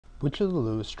Which of the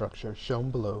Lewis structures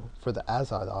shown below for the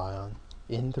azide ion,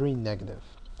 N3 negative,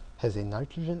 has a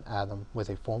nitrogen atom with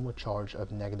a formal charge of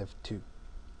 -2?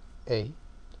 A.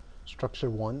 Structure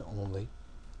 1 only.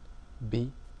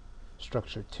 B.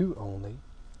 Structure 2 only.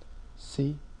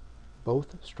 C.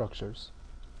 Both structures.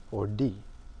 Or D.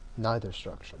 Neither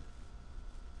structure.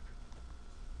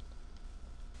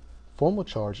 Formal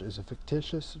charge is a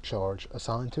fictitious charge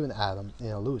assigned to an atom in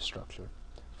a Lewis structure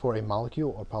for a molecule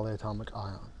or polyatomic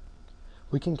ion.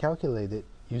 We can calculate it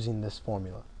using this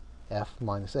formula, F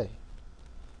minus A.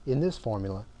 In this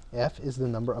formula, F is the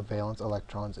number of valence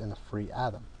electrons in a free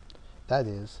atom. That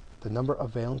is, the number of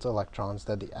valence electrons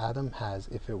that the atom has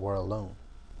if it were alone.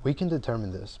 We can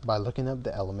determine this by looking up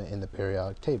the element in the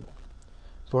periodic table.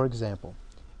 For example,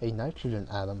 a nitrogen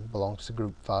atom belongs to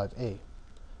group 5A.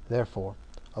 Therefore,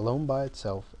 alone by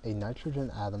itself, a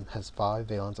nitrogen atom has 5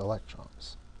 valence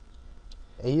electrons.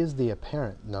 A is the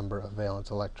apparent number of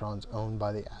valence electrons owned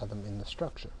by the atom in the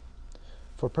structure.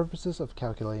 For purposes of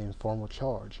calculating formal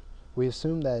charge, we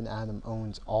assume that an atom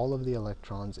owns all of the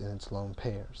electrons in its lone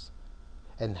pairs,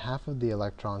 and half of the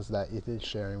electrons that it is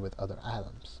sharing with other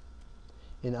atoms.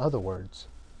 In other words,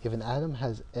 if an atom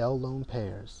has L lone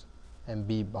pairs and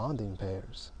B bonding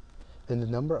pairs, then the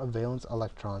number of valence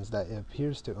electrons that it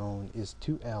appears to own is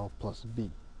 2L plus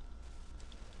B.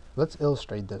 Let's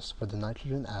illustrate this for the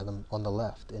nitrogen atom on the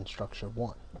left in structure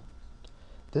 1.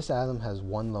 This atom has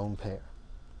one lone pair.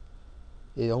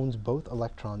 It owns both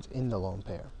electrons in the lone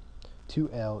pair.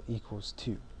 2L equals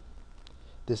 2.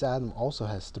 This atom also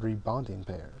has 3 bonding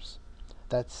pairs.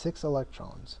 That's 6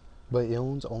 electrons, but it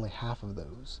owns only half of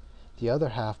those. The other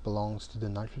half belongs to the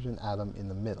nitrogen atom in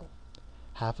the middle.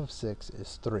 Half of 6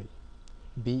 is 3.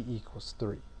 B equals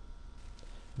 3.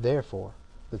 Therefore,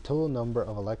 the total number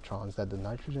of electrons that the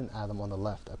nitrogen atom on the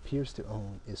left appears to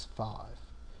own is 5.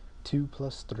 2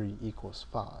 plus 3 equals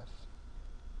 5.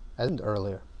 As mentioned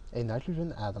earlier, a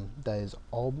nitrogen atom that is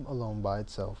all alone by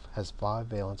itself has 5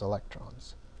 valence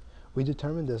electrons. We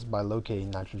determine this by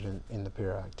locating nitrogen in the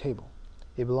periodic table.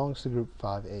 It belongs to group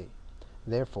 5A.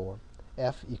 Therefore,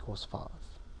 F equals 5.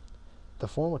 The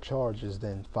formal charge is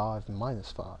then 5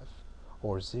 minus 5,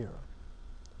 or 0.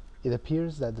 It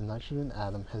appears that the nitrogen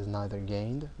atom has neither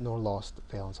gained nor lost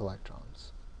valence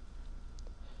electrons.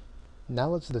 Now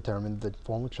let's determine the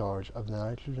formal charge of the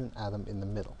nitrogen atom in the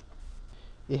middle.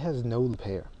 It has no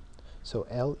pair, so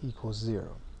L equals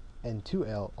 0, and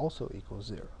 2L also equals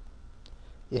 0.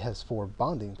 It has 4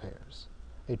 bonding pairs,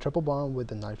 a triple bond with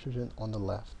the nitrogen on the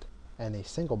left, and a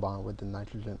single bond with the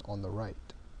nitrogen on the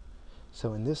right.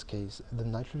 So in this case, the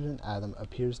nitrogen atom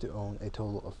appears to own a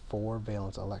total of 4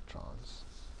 valence electrons.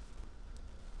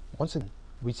 Once again,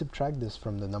 we subtract this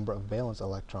from the number of valence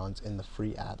electrons in the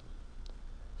free atom.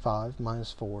 5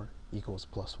 minus 4 equals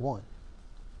plus 1.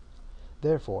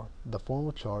 Therefore, the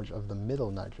formal charge of the middle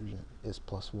nitrogen is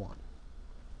plus 1.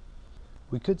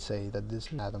 We could say that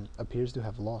this atom appears to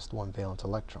have lost 1 valence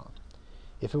electron.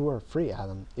 If it were a free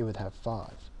atom, it would have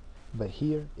 5, but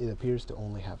here it appears to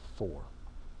only have 4.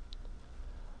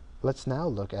 Let's now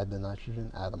look at the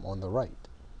nitrogen atom on the right.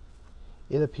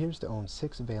 It appears to own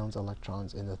 6 valence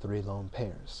electrons in the 3 lone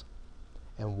pairs,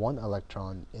 and 1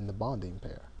 electron in the bonding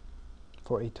pair,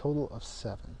 for a total of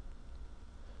 7.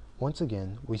 Once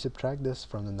again, we subtract this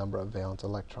from the number of valence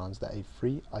electrons that a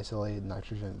free isolated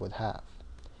nitrogen would have,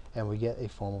 and we get a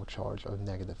formal charge of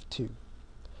 -2.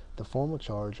 The formal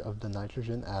charge of the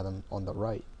nitrogen atom on the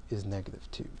right is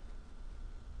 -2.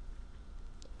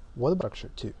 What about structure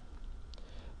 2?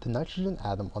 The nitrogen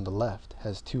atom on the left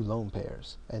has 2 lone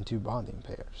pairs and 2 bonding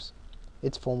pairs.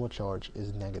 Its formal charge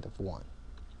is -1.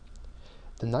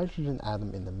 The nitrogen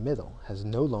atom in the middle has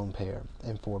no lone pair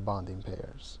and 4 bonding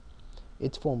pairs.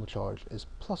 Its formal charge is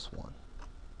 +1.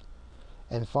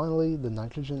 And finally, the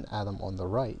nitrogen atom on the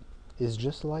right is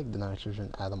just like the nitrogen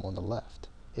atom on the left.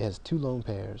 It has 2 lone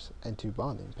pairs and 2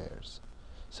 bonding pairs.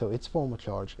 So its formal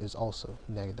charge is also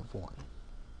 -1.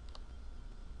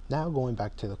 Now going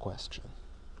back to the question.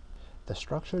 The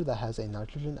structure that has a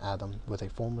nitrogen atom with a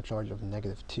formal charge of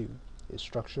 -2 is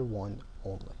structure 1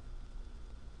 only.